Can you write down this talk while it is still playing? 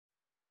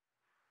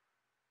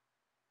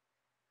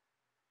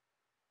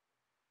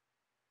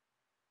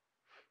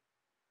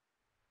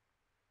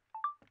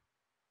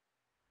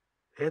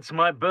It's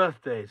my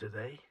birthday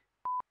today.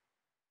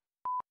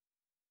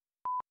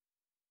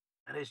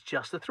 And it's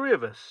just the three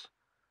of us.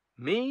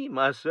 Me,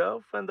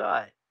 myself, and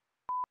I.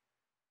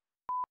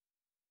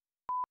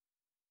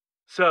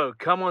 So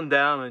come on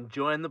down and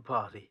join the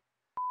party.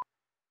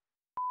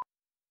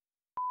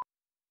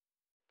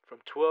 From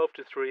 12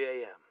 to 3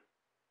 a.m.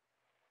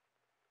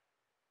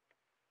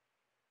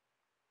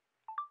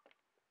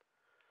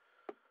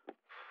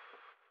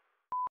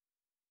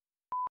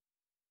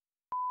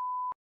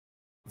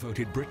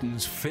 Voted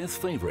Britain's fifth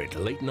favourite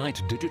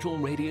late-night digital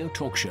radio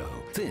talk show.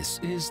 This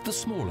is The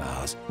Small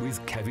Hours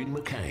with Kevin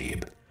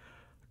McCabe.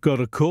 Got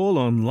a call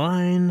on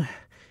line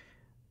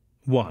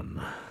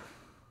 1.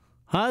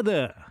 Hi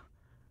there.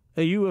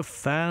 Are you a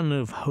fan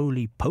of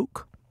Holy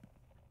Poke?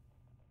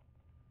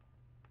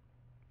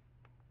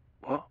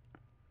 What?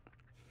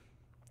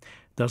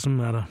 Doesn't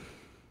matter.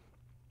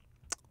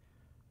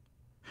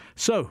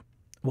 So,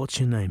 what's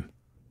your name?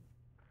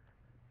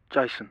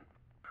 Jason.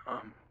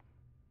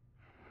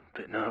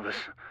 Bit nervous.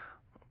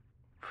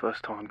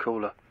 First time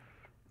caller.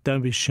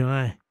 Don't be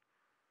shy.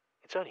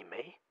 It's only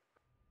me.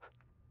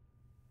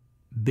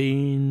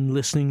 Been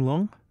listening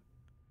long?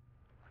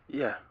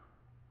 Yeah.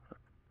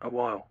 A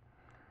while.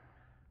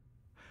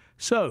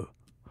 So,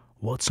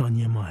 what's on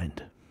your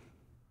mind?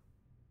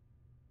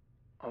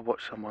 I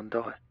watched someone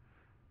die.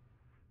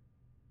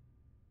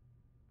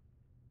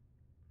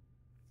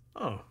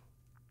 Oh.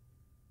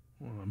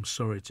 Well, I'm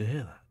sorry to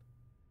hear that.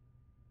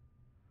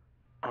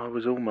 I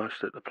was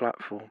almost at the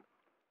platform.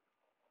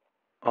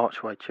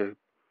 Archway tube.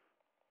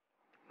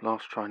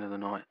 Last train of the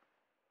night.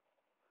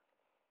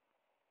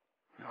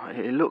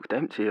 It looked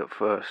empty at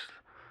first.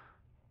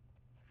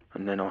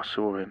 And then I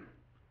saw him.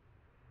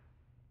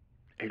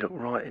 He looked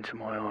right into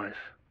my eyes.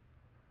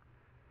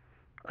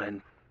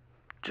 And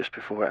just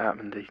before it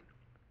happened,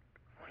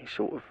 he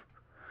sort of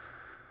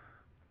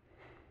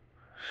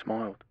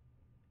smiled.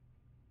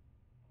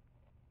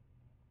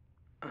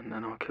 And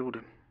then I killed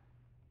him.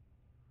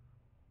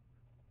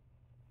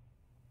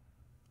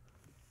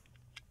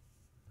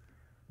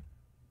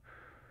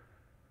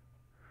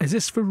 Is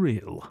this for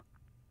real?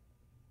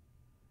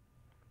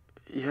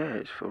 Yeah,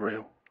 it's for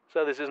real.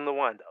 So this isn't the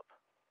wind-up?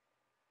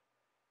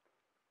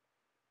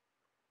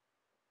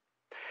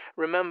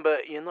 Remember,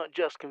 you're not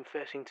just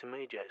confessing to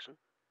me, Jason,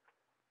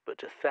 but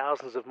to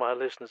thousands of my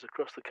listeners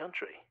across the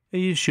country. Are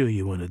you sure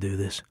you want to do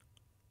this?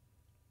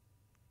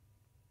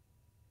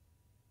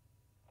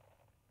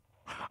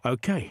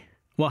 Okay,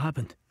 what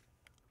happened?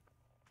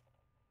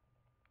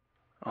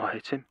 I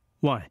hit him.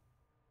 Why?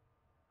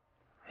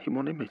 He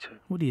wanted me to.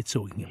 What are you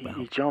talking about?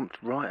 He jumped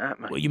right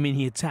at me. What, you mean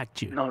he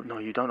attacked you? No,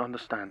 you don't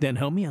understand. Then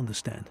help me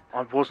understand.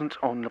 I wasn't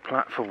on the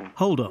platform.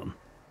 Hold on.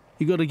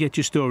 You got to get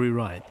your story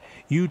right.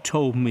 You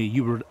told me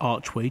you were at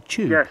Archway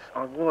Tube. Yes,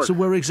 I was. So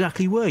where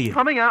exactly were you?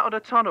 Coming out of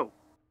the tunnel.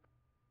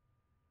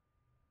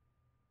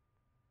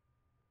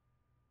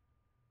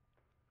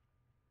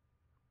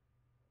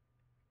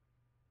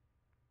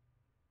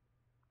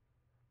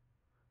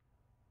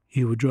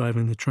 You were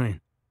driving the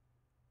train.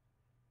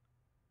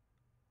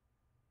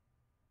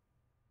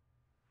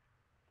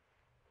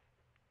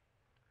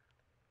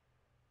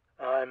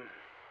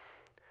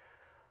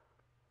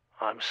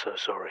 I'm so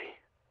sorry.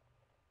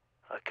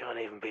 I can't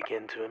even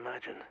begin to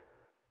imagine.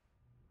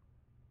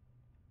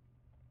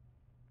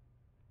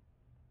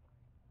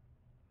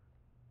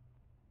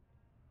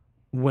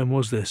 When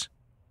was this?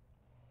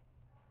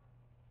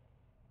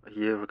 A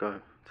year ago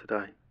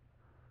today.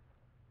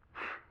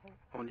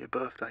 On your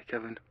birthday,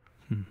 Kevin.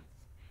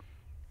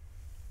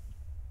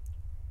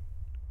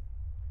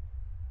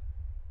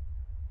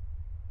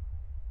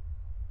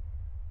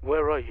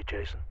 Where are you,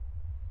 Jason?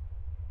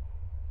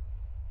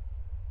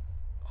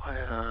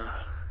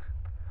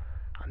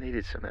 I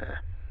needed some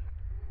air.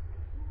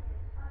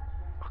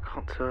 I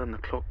can't turn the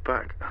clock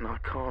back and I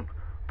can't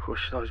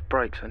push those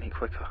brakes any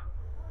quicker.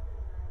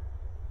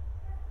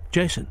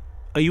 Jason,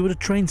 are you at a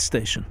train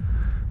station?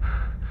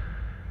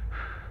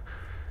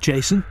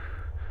 Jason?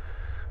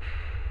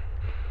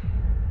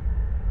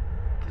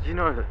 Did you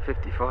know that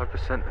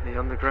 55% of the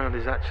underground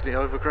is actually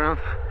overground?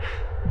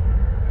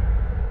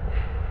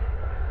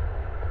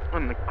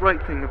 And the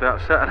great thing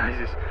about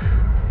Saturdays is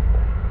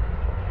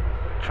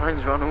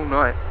trains run all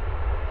night.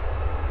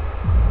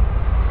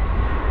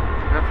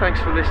 Now,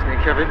 thanks for listening,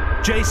 Kevin.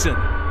 Jason,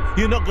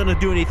 you're not going to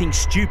do anything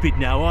stupid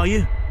now, are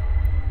you?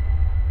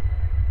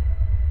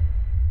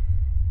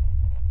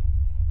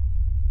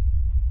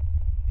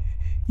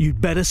 You'd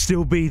better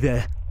still be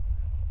there.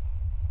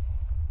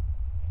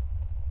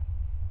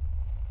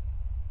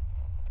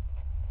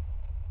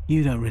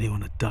 You don't really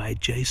want to die,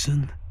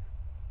 Jason.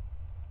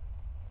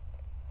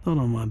 Not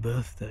on my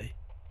birthday.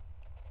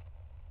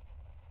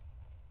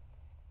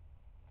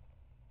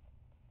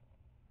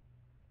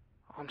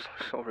 I'm so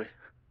sorry.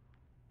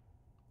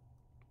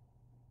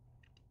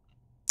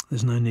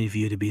 There's no need for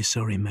you to be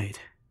sorry,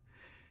 mate.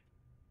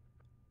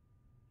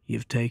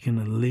 You've taken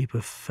a leap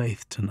of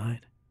faith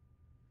tonight.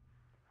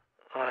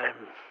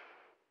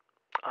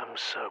 I'm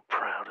so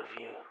proud of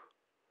you.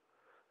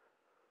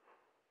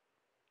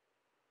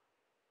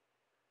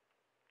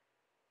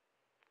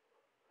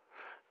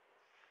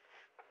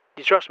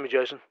 You trust me,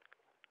 Jason?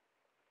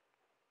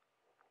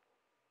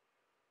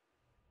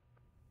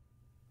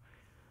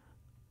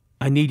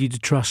 I need you to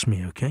trust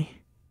me,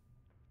 okay?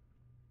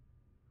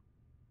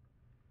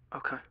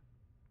 Okay.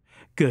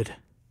 Good.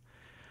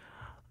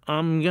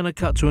 I'm gonna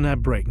cut to an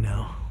ad break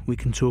now. We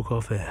can talk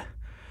off air.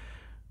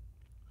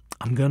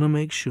 I'm gonna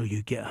make sure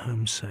you get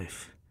home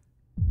safe.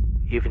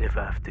 Even if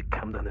I have to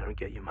come down there and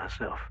get you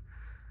myself.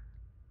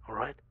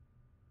 Alright?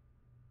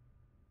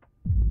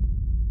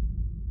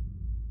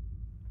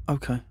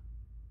 Okay.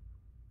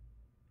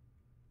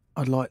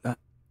 I'd like that.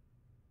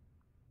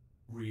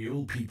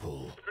 Real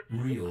people,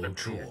 real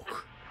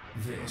talk.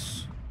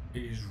 This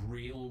is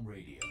Real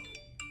Radio.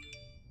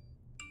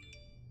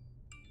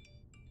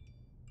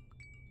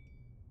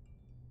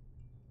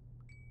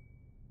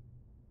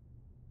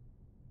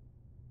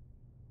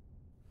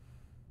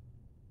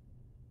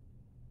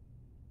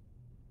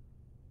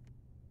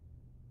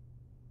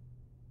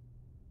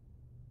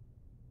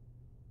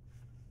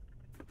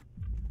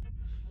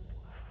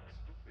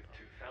 With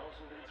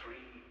 2003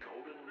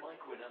 Golden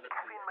Mike winner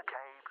Kevin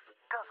McCabe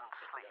doesn't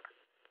sleep,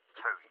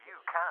 so you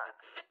can.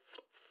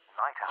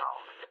 Night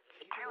Owl.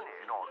 Tune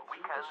in on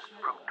weekends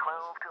from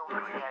 12 till 3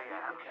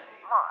 a.m.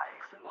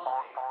 live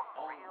on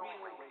Real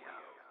Radio.